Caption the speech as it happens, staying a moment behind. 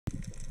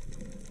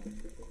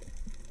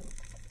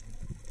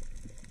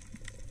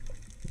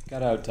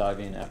got out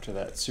diving after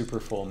that super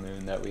full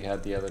moon that we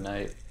had the other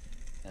night,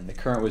 and the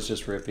current was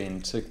just ripping.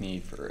 It took me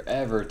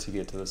forever to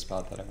get to the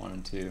spot that I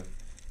wanted to,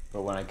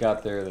 but when I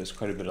got there, there's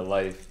quite a bit of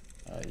life.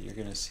 You're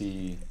going to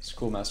see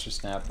Schoolmaster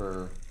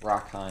snapper,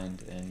 rock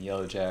hind, and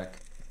yellowjack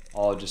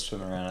all just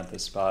swimming around at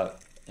this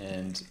spot,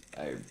 and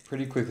I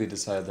pretty quickly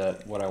decided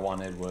that what I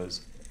wanted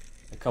was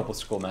a couple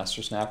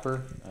Schoolmaster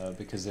snapper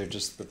because they're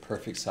just the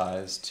perfect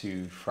size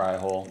to fry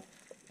whole,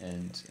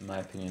 and in my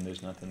opinion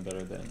there's nothing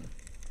better than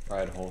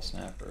fried whole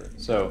snapper.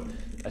 So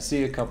I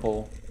see a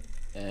couple,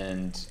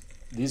 and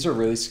these are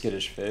really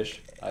skittish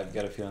fish. I've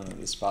got a feeling that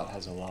this spot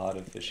has a lot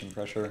of fishing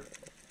pressure,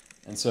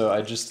 and so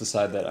I just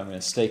decided that I'm going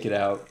to stake it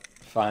out,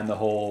 find the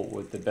hole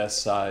with the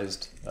best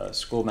sized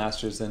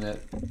Schoolmasters in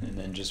it, and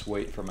then just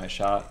wait for my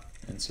shot.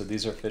 And so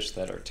these are fish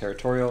that are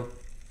territorial.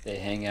 They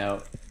hang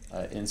out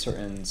in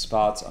certain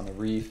spots on the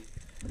reef,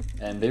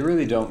 and they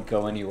really don't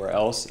go anywhere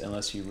else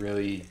unless you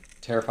really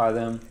terrify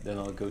them. Then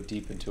they'll go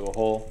deep into a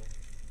hole.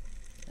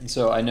 And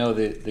so I know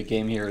that the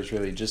game here is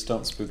really just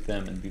don't spook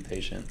them and be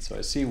patient. So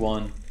I see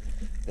one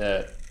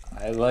that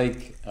I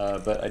like,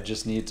 but I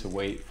just need to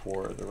wait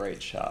for the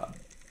right shot.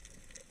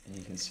 And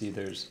you can see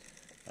there's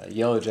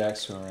yellowjacks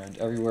swim around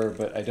everywhere,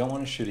 but I don't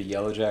want to shoot a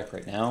yellowjack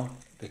right now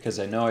because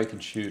I know I can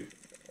shoot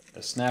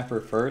a snapper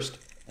first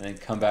and then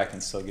come back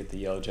and still get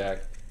the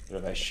yellowjack. But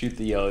if I shoot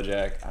the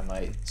yellowjack, I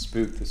might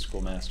spook the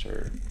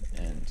Schoolmaster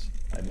and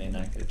I may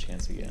not get a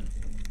chance again.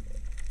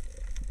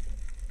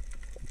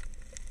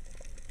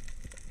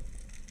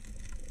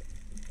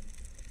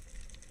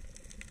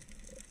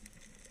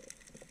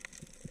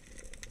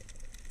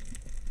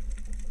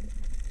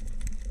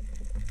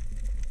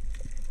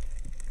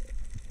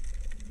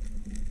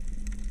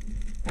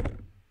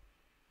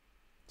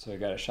 So I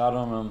got a shot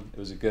on him. It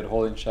was a good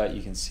holding shot.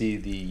 You can see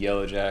the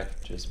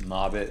yellowjack just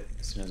mob it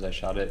as soon as I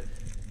shot it.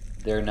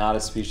 They're not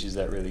a species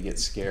that really get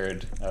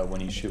scared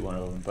when you shoot one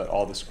of them, but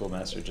all the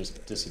Schoolmasters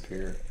just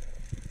disappear.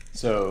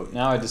 So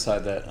now I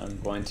decide that I'm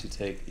going to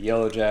take the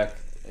yellowjack.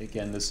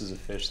 Again, this is a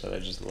fish that I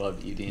just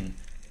love eating.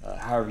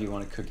 However you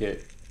want to cook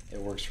it, it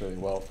works really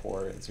well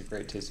for it. It's a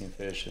great tasting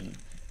fish,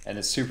 and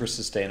it's super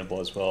sustainable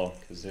as well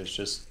because there's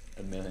just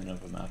a million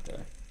of them out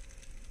there.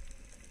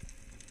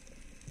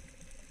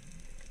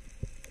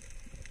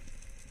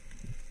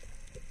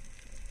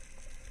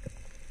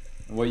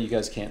 And what you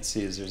guys can't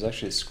see is there's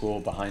actually a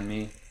school behind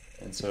me,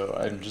 and so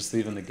I'm just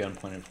leaving the gun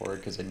pointed forward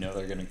because I know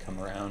they're going to come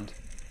around,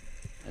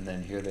 and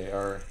then here they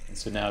are. And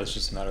so now it's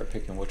just a matter of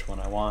picking which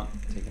one I want,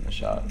 taking the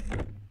shot.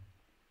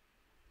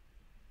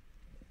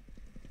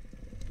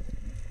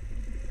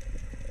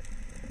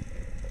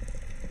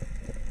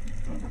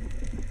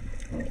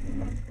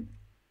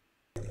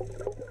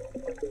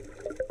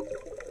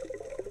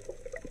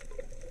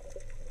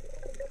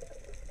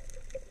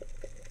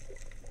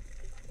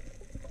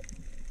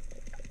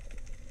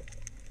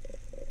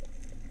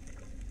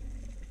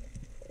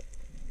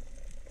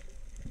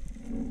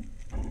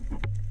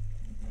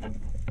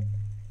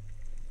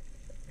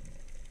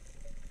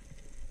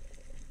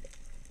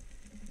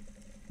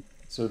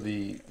 So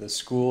the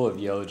school of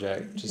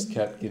yellowjack just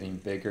kept getting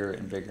bigger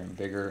and bigger and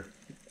bigger.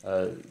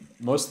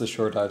 Most of the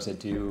shore dives I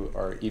do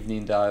are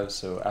evening dives,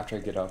 so after I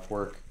get off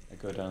work, I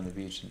go down to the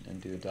beach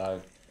and do a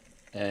dive.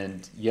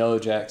 And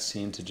yellowjacks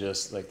seem to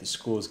just, like, the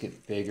schools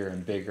get bigger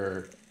and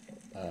bigger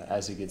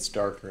as it gets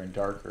darker and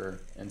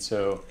darker. And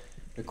so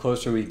the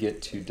closer we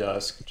get to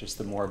dusk, just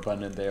the more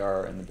abundant they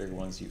are and the bigger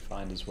ones you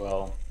find as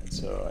well. And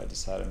so I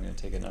decided I'm going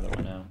to take another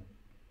one now.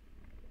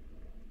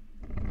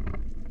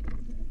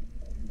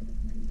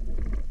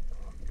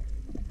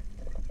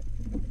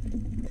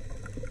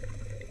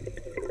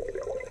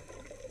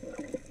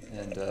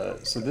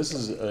 So this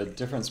is a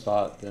different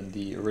spot than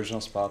the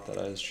original spot that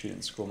I was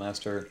shooting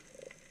Schoolmaster.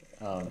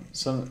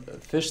 Some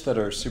fish that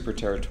are super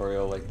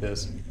territorial like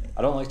this,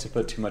 I don't like to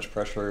put too much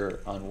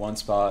pressure on one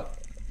spot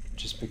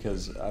just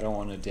because I don't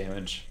want to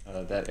damage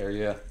that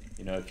area.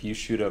 You know, if you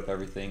shoot up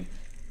everything,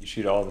 you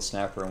shoot all the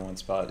snapper in one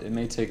spot, it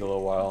may take a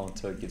little while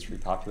until it gets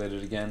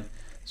repopulated again.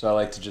 So I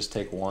like to just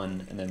take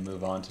one and then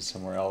move on to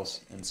somewhere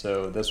else. And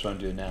so that's what I'm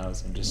doing now,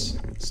 is I'm just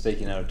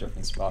staking out a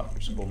different spot for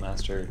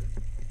Schoolmaster.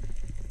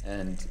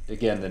 And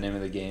again, the name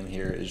of the game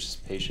here is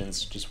just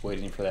patience, just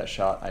waiting for that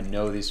shot. I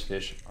know these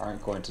fish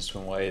aren't going to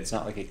swim away. It's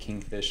not like a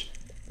kingfish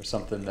or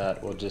something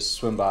that will just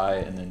swim by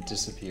and then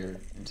disappear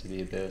into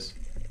the abyss.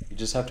 You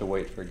just have to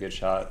wait for a good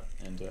shot,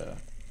 and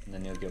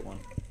then you'll get one.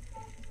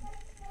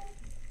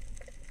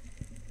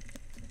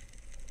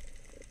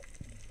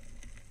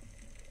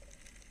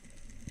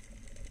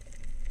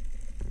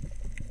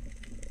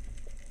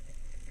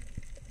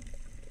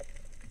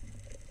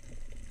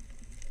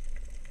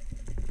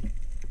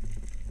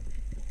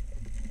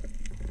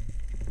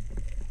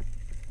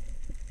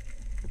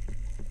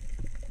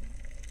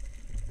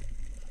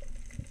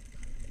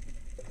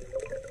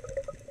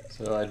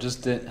 So I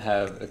just didn't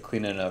have a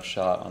clean enough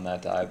shot on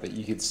that dive, but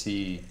you could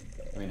see,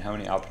 I mean, how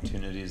many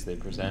opportunities they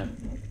present.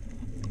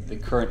 The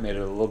current made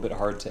it a little bit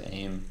hard to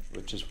aim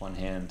with just one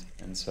hand,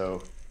 and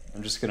so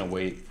I'm just going to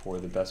wait for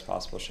the best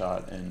possible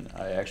shot, and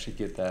I actually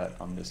get that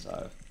on this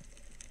dive.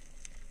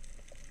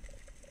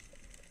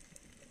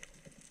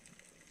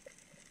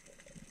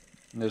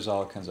 And there's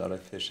all kinds of other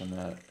fish in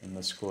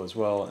the school as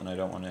well, and I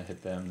don't want to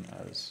hit them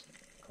as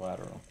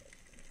collateral.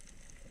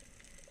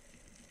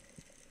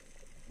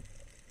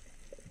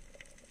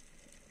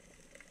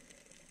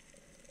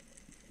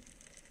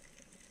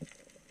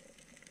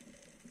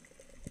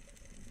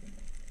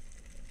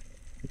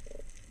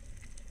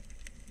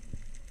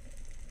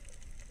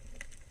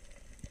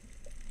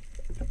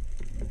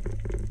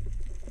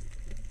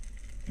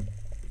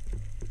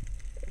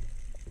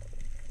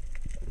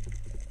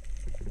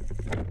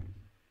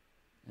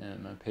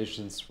 And my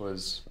patience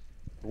was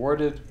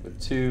rewarded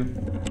with 2.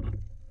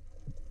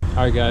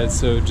 Alright guys,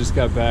 so just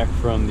got back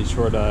from the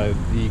shore dive.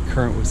 The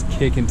current was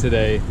kicking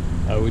today.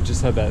 We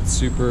just had that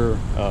super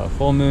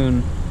full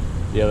moon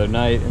the other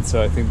night, and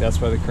so I think that's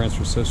why the currents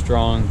were so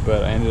strong,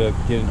 but I ended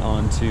up getting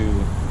onto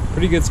a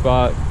pretty good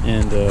spot,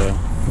 and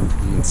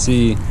you can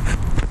see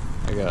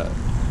I got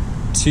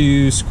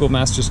 2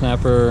 Schoolmaster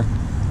snapper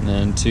and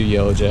then 2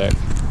 yellowjack.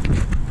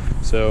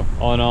 So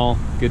all in all,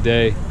 good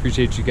day.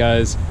 Appreciate you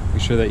guys.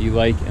 Make sure that you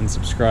like and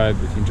subscribe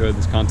if you enjoyed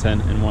this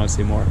content and want to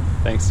see more.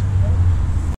 Thanks.